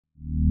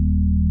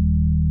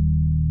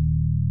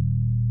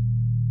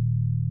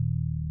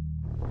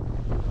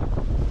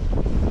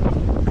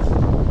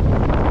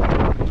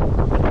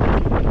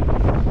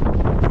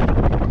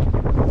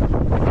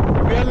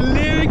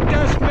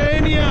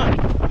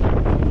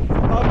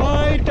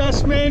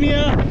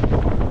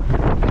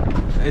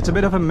it's a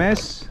bit of a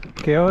mess,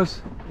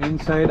 chaos,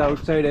 inside,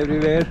 outside,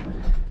 everywhere.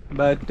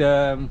 But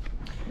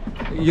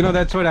you know,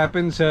 that's what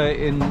happens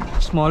in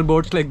small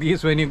boats like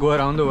these when you go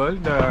around the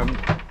world.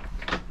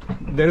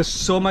 There is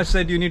so much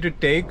that you need to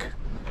take.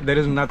 There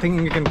is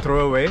nothing you can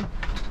throw away.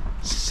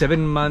 7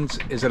 months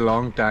is a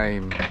long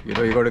time. You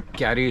know, you got to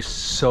carry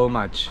so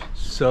much,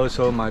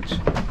 so much.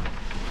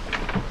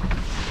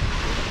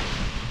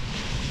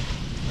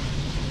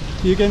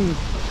 You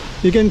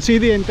can see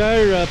the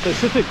entire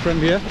Pacific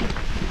from here.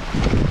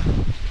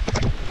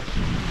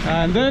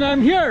 And then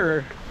I'm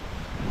here.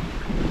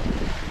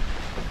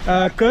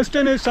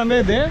 Kingston is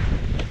somewhere there.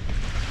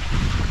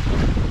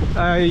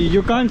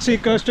 You can't see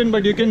Kingston,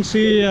 but you can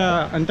see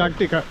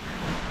Antarctica.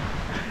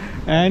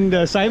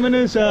 And Simon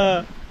is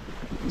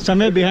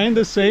somewhere behind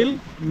the sail.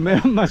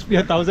 Must be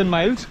 1,000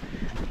 miles.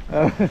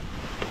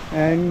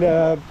 And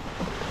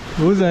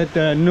who's that?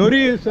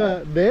 Nuri is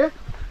there.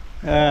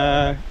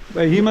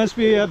 He must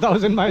be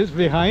 1,000 miles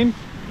behind.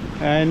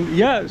 And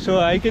yeah, so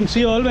I can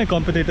see all my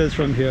competitors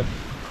from here.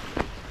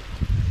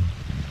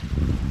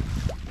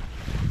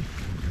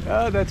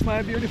 Oh, that's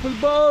my beautiful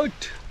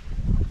boat.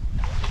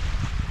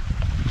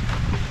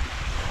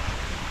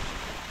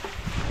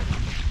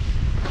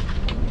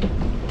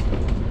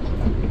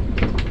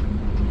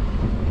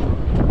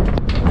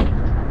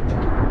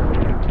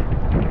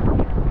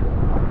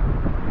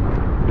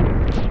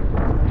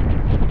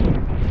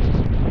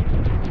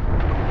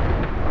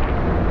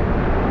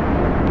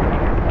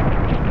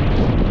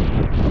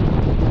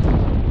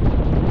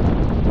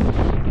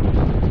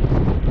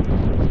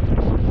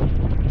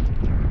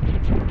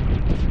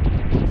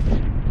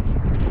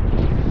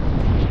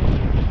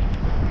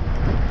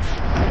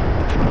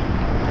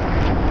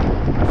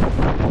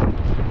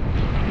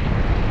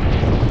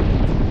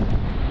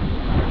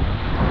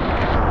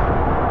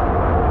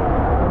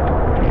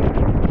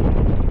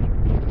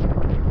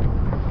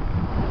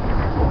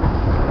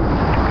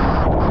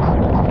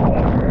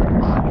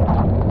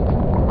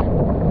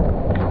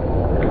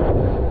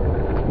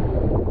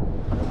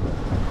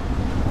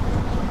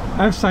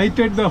 I've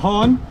sighted the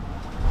horn.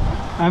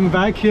 I'm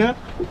back here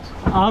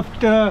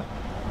after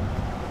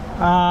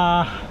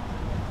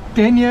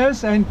 10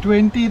 years and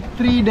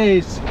 23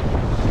 days.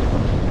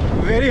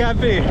 Very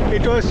happy.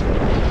 It was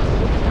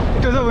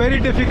a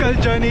very difficult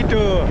journey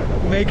to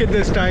make it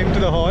this time to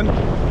the horn,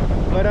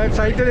 but I've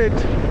sighted it.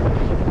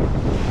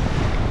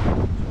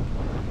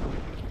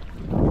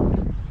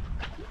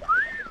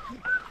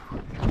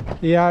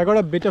 Yeah, I got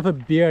a bit of a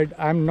beard.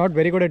 I'm not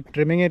very good at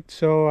trimming it,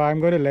 so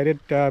I'm going to let it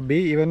be.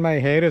 Even my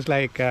hair is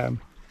like yeah,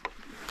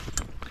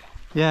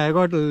 I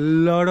got a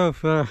lot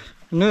of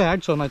no, I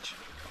had so much.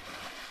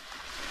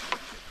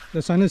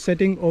 The sun is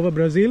setting over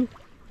Brazil.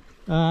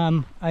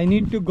 I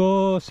need to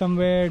go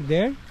somewhere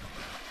there,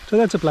 so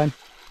that's a plan.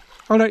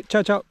 All right,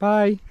 ciao ciao,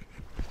 bye.